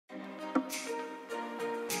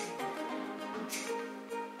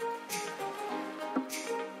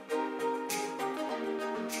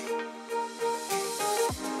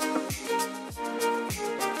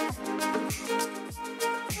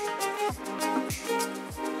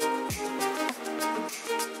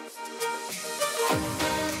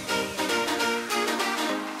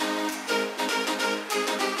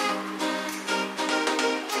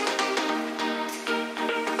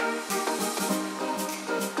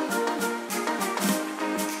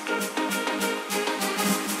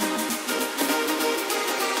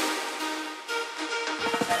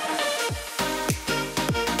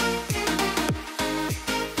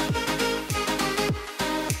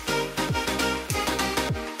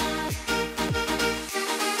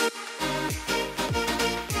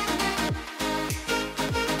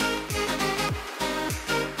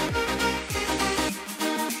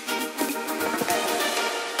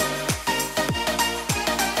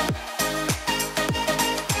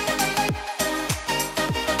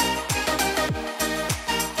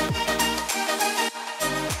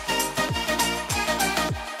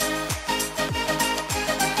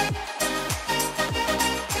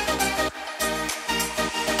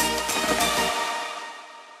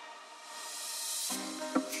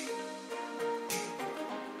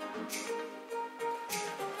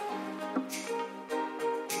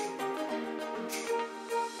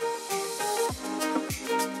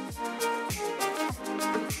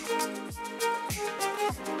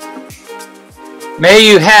May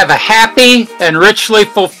you have a happy and richly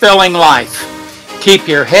fulfilling life. Keep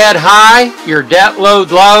your head high, your debt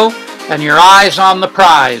load low, and your eyes on the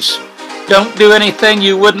prize. Don't do anything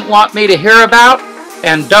you wouldn't want me to hear about,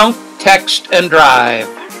 and don't text and drive.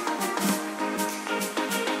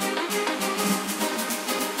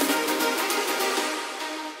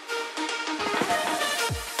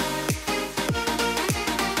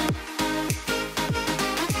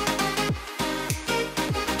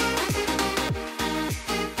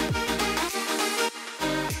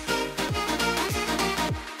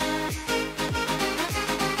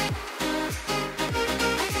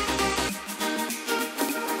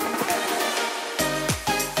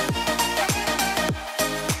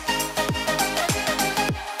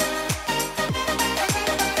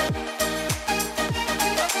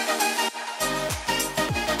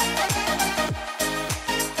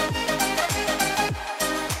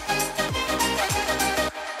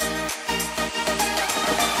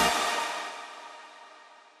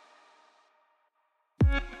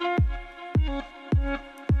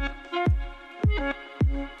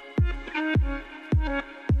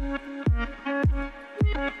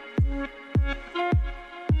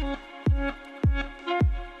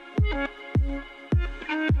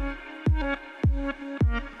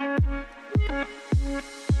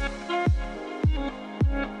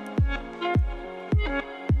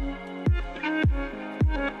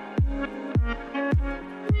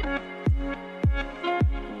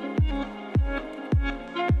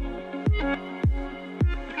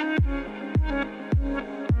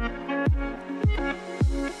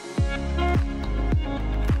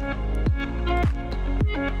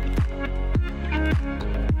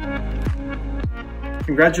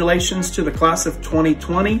 Congratulations to the class of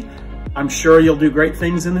 2020. I'm sure you'll do great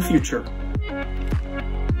things in the future.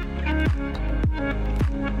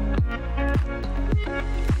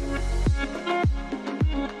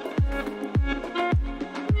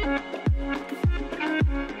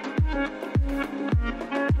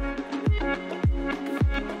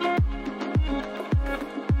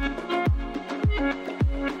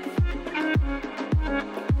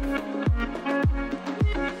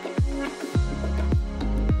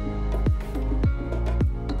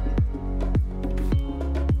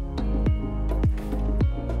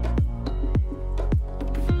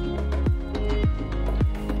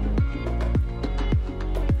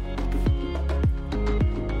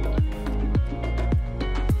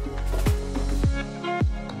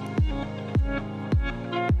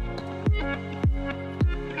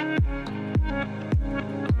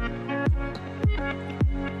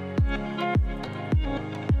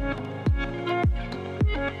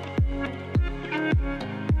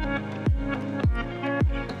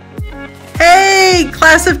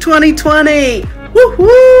 Class of 2020!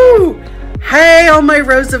 Woohoo! Hey, all my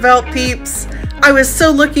Roosevelt peeps. I was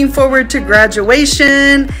so looking forward to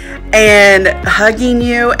graduation and hugging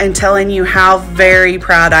you and telling you how very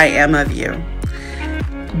proud I am of you.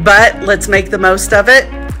 But let's make the most of it,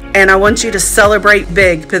 and I want you to celebrate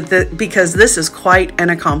big because this is quite an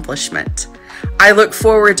accomplishment. I look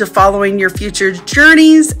forward to following your future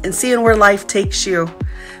journeys and seeing where life takes you.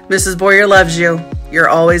 Mrs. Boyer loves you. You're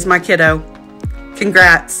always my kiddo.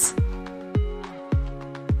 Congrats.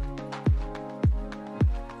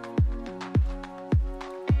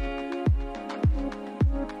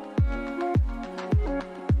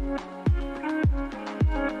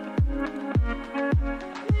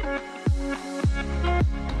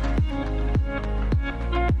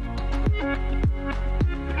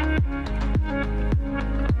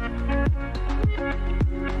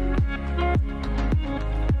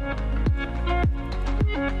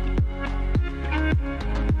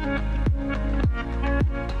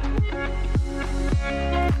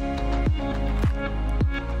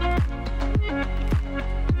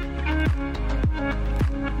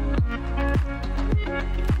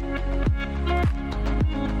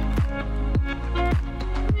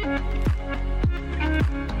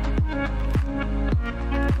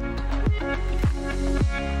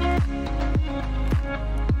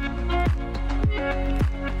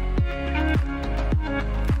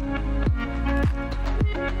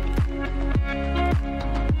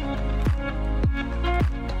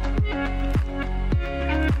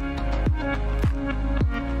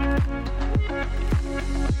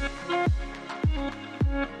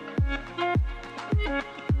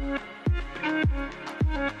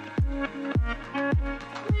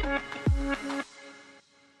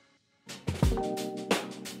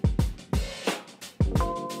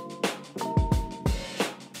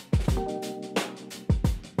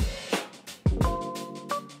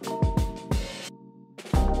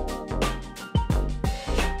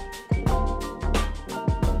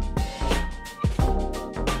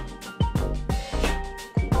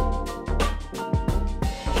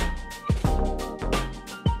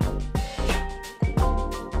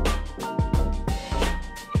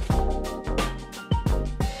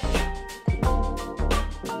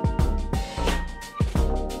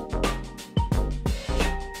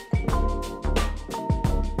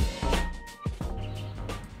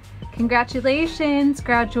 Congratulations,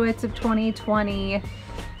 graduates of 2020.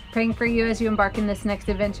 Praying for you as you embark in this next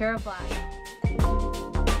adventure of life.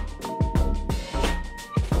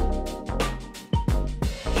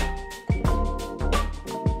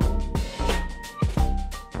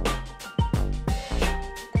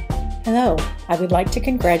 Hello, I would like to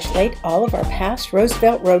congratulate all of our past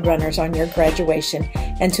Roosevelt Roadrunners on your graduation,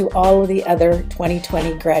 and to all of the other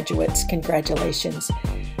 2020 graduates, congratulations.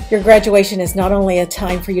 Your graduation is not only a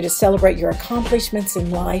time for you to celebrate your accomplishments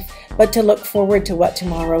in life, but to look forward to what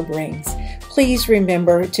tomorrow brings. Please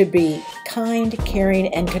remember to be kind,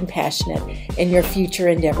 caring, and compassionate in your future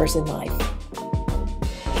endeavors in life.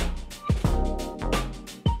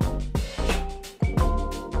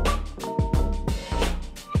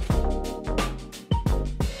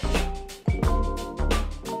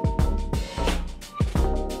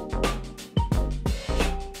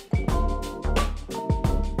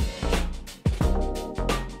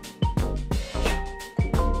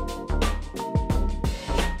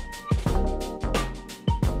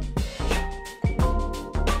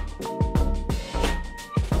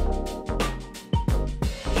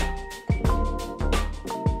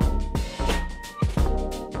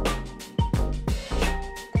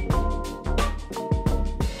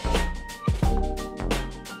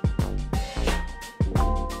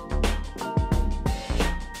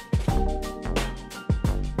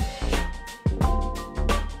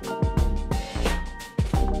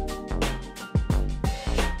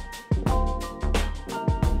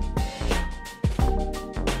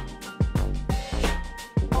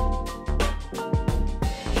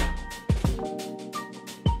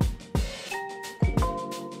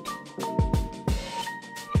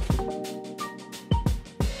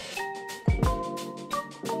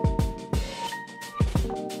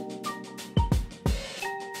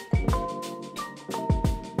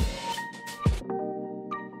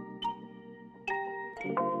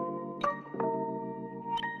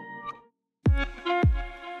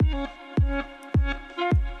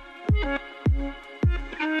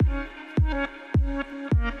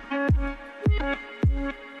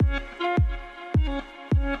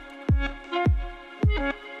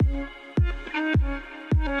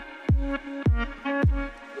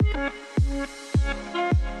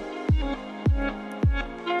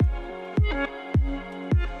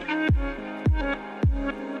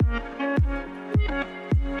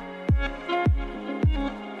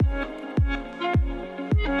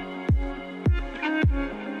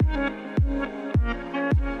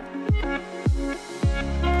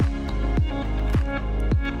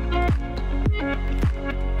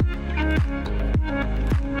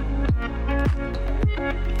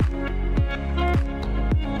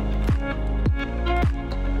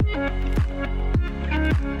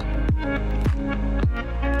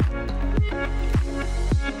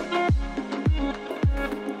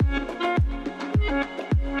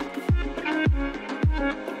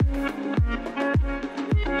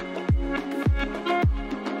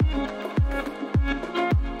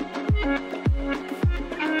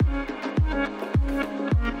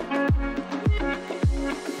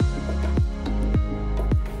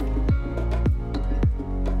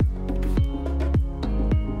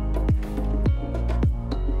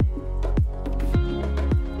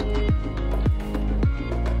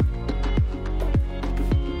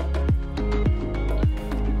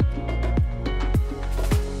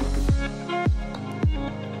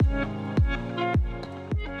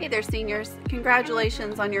 Hey there, seniors.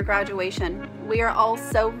 Congratulations on your graduation. We are all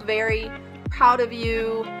so very proud of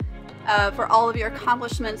you for all of your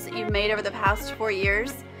accomplishments that you've made over the past 4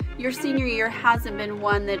 years. Your senior year hasn't been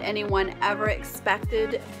one that anyone ever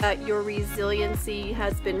expected, but your resiliency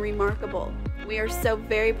has been remarkable. We are so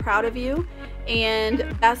very proud of you,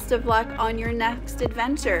 and best of luck on your next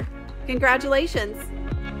adventure. Congratulations.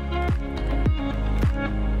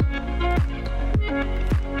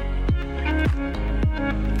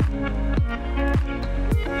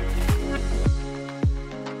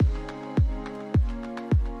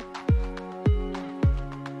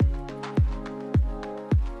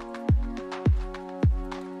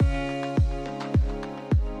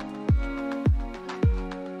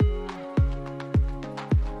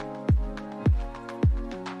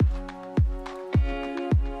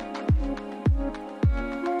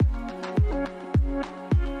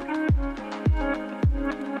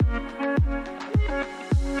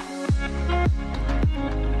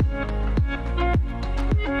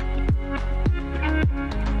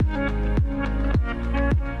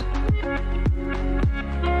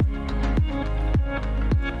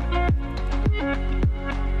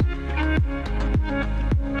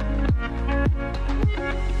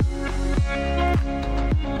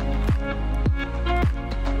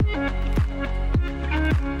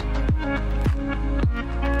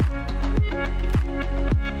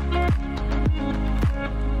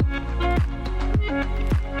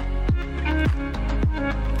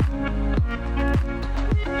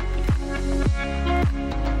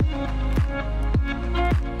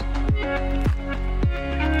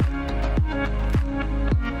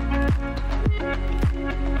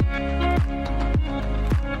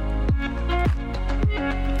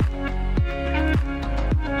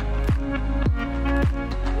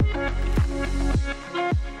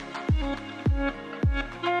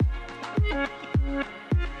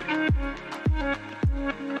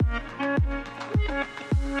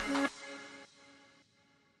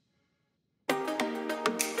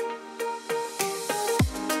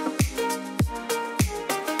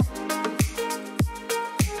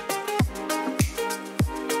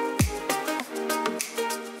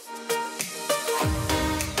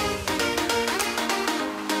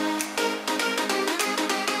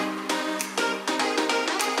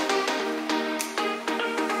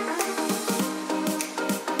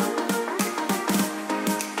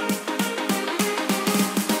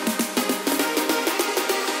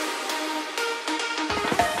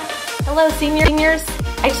 Hello seniors,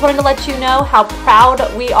 I just wanted to let you know how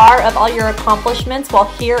proud we are of all your accomplishments while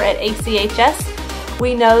here at ACHS.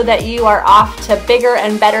 We know that you are off to bigger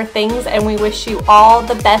and better things, and we wish you all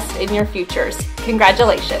the best in your futures.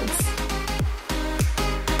 Congratulations.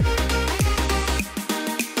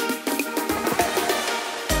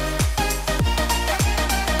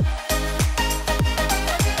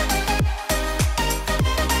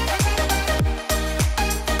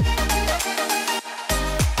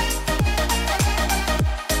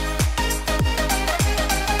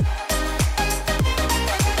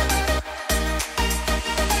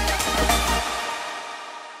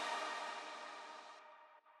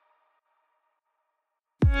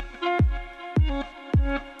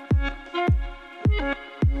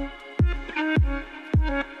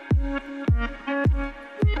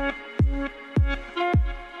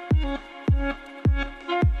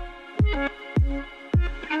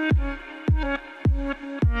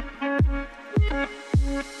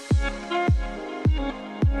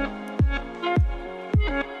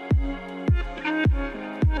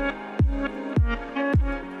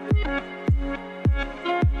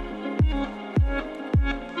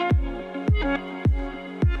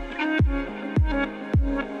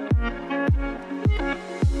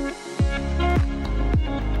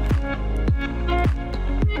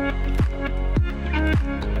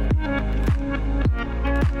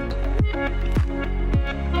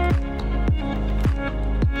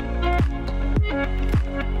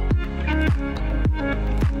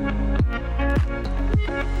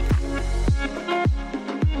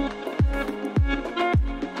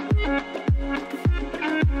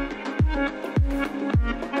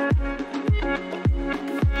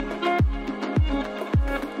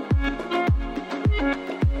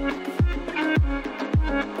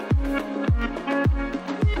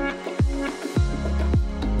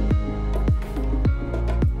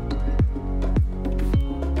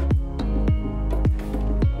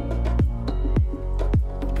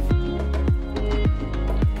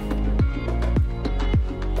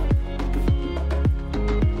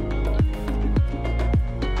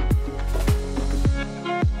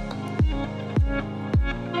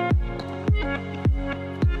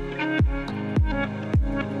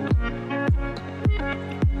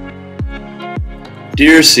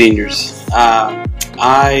 Dear seniors,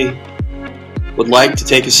 I would like to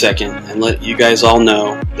take a second and let you guys all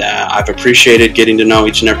know that I've appreciated getting to know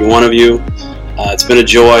each and every one of you. It's been a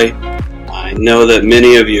joy. I know that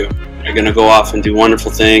many of you are going to go off and do wonderful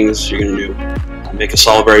things. You're going to make us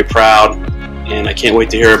all very proud, and I can't wait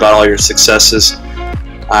to hear about all your successes.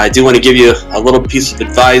 I do want to give you a little piece of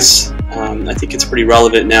advice. I think it's pretty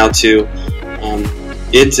relevant now too. When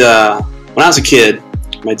I was a kid,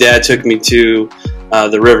 my dad took me to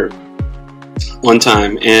the river one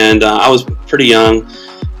time, and I was pretty young,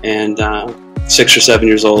 and 6 or 7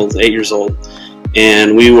 years old, 8 years old,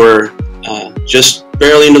 and we were just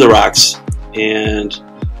barely into the rocks, and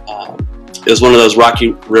it was one of those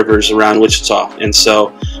rocky rivers around Wichita, and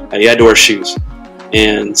so you had to wear shoes.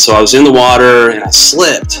 And so I was in the water, and I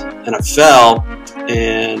slipped, and I fell,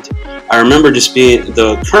 and I remember just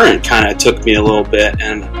the current kind of took me a little bit,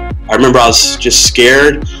 and I remember I was just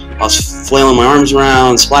scared. I was flailing my arms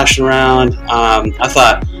around, splashing around. I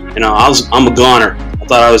thought, I'm a goner. I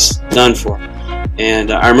thought I was done for.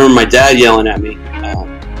 And I remember my dad yelling at me,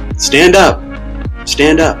 stand up,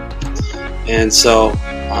 stand up. And so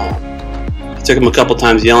it took him a couple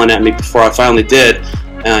times yelling at me before I finally did.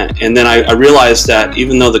 And then I realized that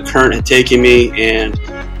even though the current had taken me and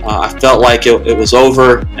I felt like it was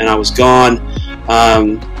over and I was gone, I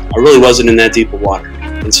really wasn't in that deep of water.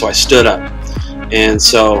 And so I stood up. And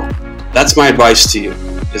so that's my advice to you,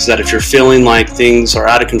 is that if you're feeling like things are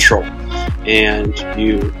out of control and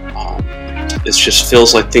it just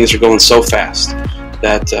feels like things are going so fast,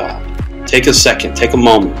 that take a second, take a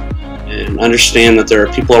moment, and understand that there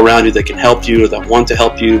are people around you that can help you, or that want to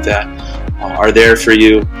help you, that are there for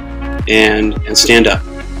you, and stand up.